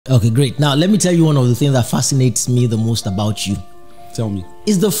Okay, great. Now, let me tell you one of the things that fascinates me the most about you. Tell me.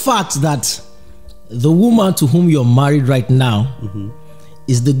 Is the fact that the woman to whom you're married right now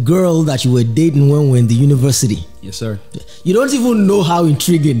is the girl that you were dating when we were in the university. Yes, sir. You don't even know how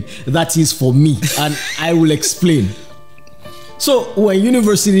intriguing that is for me, and I will explain. So, we're in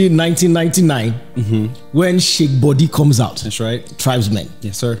university in 1999 when Shake Body comes out. That's right. Tribesmen.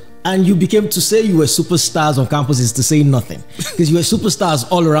 Yes, sir. And you became, to say you were superstars on campus is to say nothing, because you were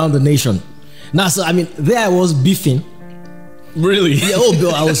superstars all around the nation. Now, so I mean, there I was beefing. Really? Yeah, oh,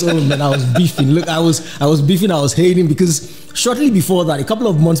 Bill, I was beefing. Look, I was beefing. I was hating because shortly before that, a couple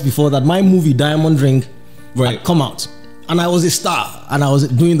of months before that, my movie Diamond Ring had come out, and I was a star, and I was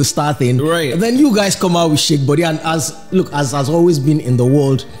doing the star thing. Right. And then you guys come out with Shake Body, and as has always been in the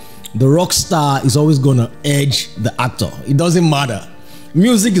world, the rock star is always gonna edge the actor. It doesn't matter.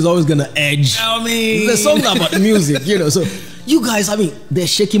 Music is always gonna edge. I mean, the song about music, you know. So you guys, I mean, they're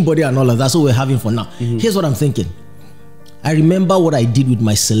shaking body and all of that. That's what we're having for now. Here's what I'm thinking. I remember what I did with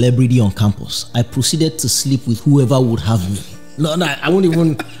my celebrity on campus. I proceeded to sleep with whoever would have me. No, I won't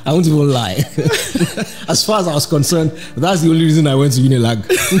even lie. As far as I was concerned, that's the only reason I went to Unilag.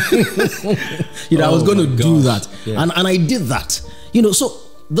 I was going to do that, and I did that. You know, so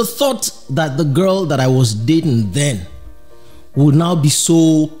the thought that the girl that I was dating then would now be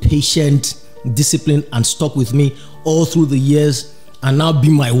so patient, disciplined, and stuck with me all through the years, and now be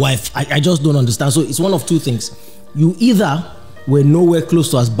my wife, I just don't understand. So it's one of two things. You either were nowhere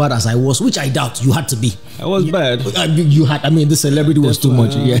close to as bad as I was, which I doubt. You had to be. I was bad. You had. I mean, the celebrity was too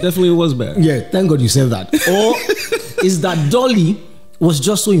much. Yeah, definitely was bad. Yeah, thank God you said that. Or is that Dolly was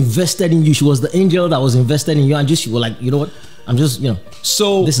just so invested in you? She was the angel that was invested in you, and just you were like, you know what? I'm just,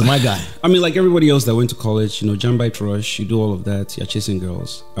 so this is my guy. I mean, like everybody else that went to college, jam bite rush, you do all of that, you're chasing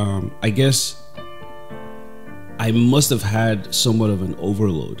girls. I guess I must have had somewhat of an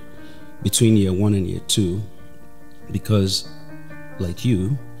overload between year 1 and year 2, because like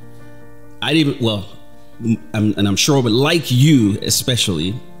you, I didn't, I'm sure, but like you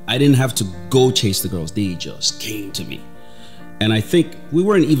especially, I didn't have to go chase the girls. They just came to me. And I think we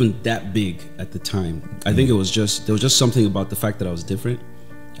weren't even that big at the time. I think there was just something about the fact that I was different.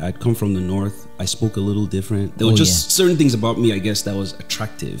 I'd come from the north. I spoke a little different. There were just certain things about me, I guess, that was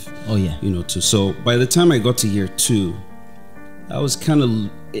attractive. Oh yeah. So by the time I got to year 2, I was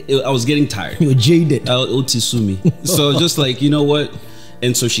I was getting tired. You were jaded. Otisumi. So just like, you know what?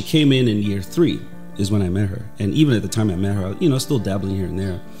 And so she came in year 3 is when I met her. And even at the time I met her, still dabbling here and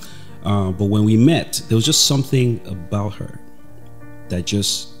there. But when we met, there was just something about her that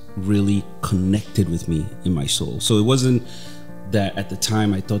just really connected with me in my soul. So it wasn't that at the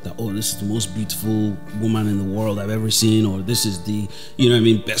time I thought that, oh, this is the most beautiful woman in the world I've ever seen, or this is the,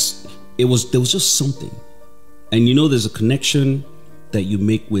 best. There was just something. And there's a connection that you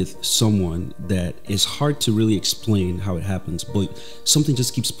make with someone that is hard to really explain how it happens, but something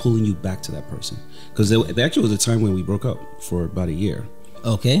just keeps pulling you back to that person. Because there actually was a time when we broke up for about a year.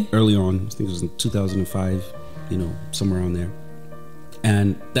 Okay. Early on, I think it was in 2005, somewhere around there.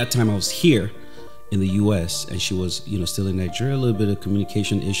 And that time I was here in the US, and she was, still in Nigeria, a little bit of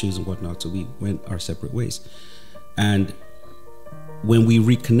communication issues and whatnot. So we went our separate ways. And when we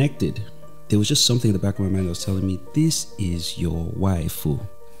reconnected, there was just something in the back of my mind that was telling me, this is your wife.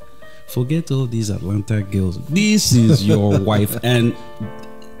 Forget all these Atlanta girls. This is your wife. And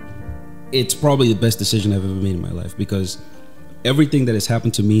it's probably the best decision I've ever made in my life, because everything that has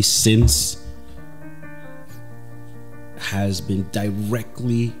happened to me since has been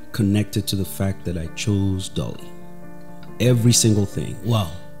directly connected to the fact that I chose Dolly. Every single thing.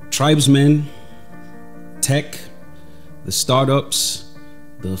 Wow. Tribesmen, tech, the startups,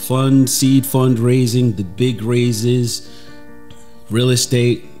 the seed fundraising, the big raises, real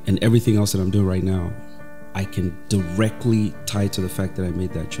estate, and everything else that I'm doing right now, I can directly tie to the fact that I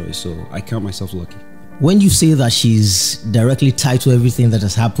made that choice. So I count myself lucky. When you say that she's directly tied to everything that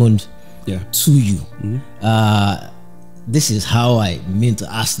has happened to you, this is how I mean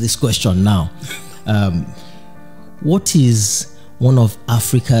to ask this question now. What is one of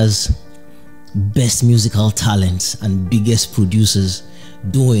Africa's best musical talents and biggest producers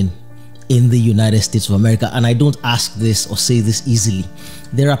doing in the United States of America? And I don't ask this or say this easily.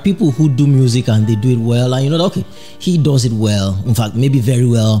 There are people who do music and they do it well, and okay, he does it well, in fact maybe very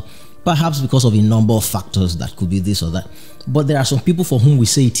well, perhaps because of a number of factors that could be this or that. But there are some people for whom we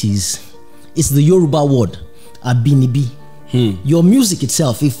say it's the Yoruba word, abinibi. Your music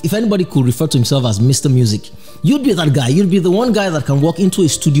itself, if anybody could refer to himself as Mr. Music, you'd be that guy. You'd be the one guy that can walk into a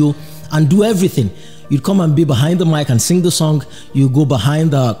studio and do everything. You'd come and be behind the mic and sing the song. You go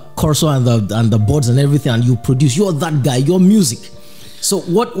behind the cursor and the boards and everything, and you produce. You're that guy. Your music. So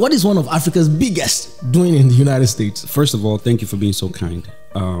what is one of Africa's biggest doing in the United States? First of all, thank you for being so kind.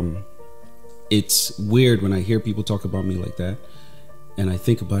 It's weird when I hear people talk about me like that, and I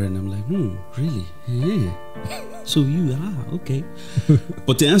think about it and I'm like, really? Yeah. So you okay.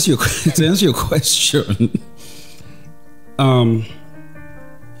 But to answer your question,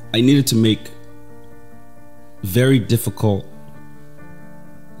 I needed to make very difficult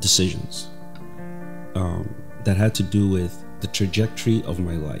decisions that had to do with the trajectory of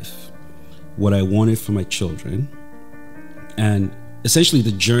my life, what I wanted for my children, and essentially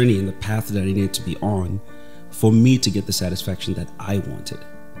the journey and the path that I needed to be on for me to get the satisfaction that I wanted.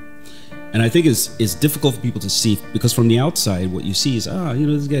 And I think it's difficult for people to see, because from the outside, what you see is,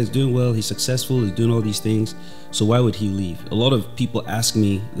 this guy's doing well, he's successful, he's doing all these things, so why would he leave? A lot of people ask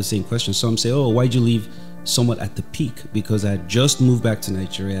me the same question. Some say, why'd you leave somewhat at the peak? Because I had just moved back to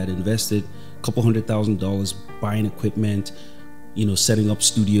Nigeria, I had invested a couple $100,000 buying equipment, setting up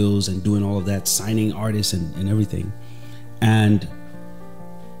studios and doing all of that, signing artists and everything. And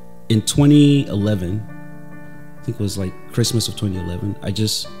in 2011, I think it was like Christmas of 2011, I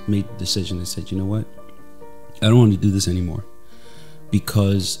just made the decision and said, you know what? I don't want to do this anymore,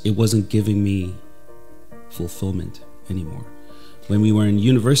 because it wasn't giving me fulfillment anymore. When we were in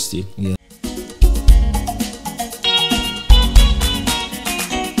university,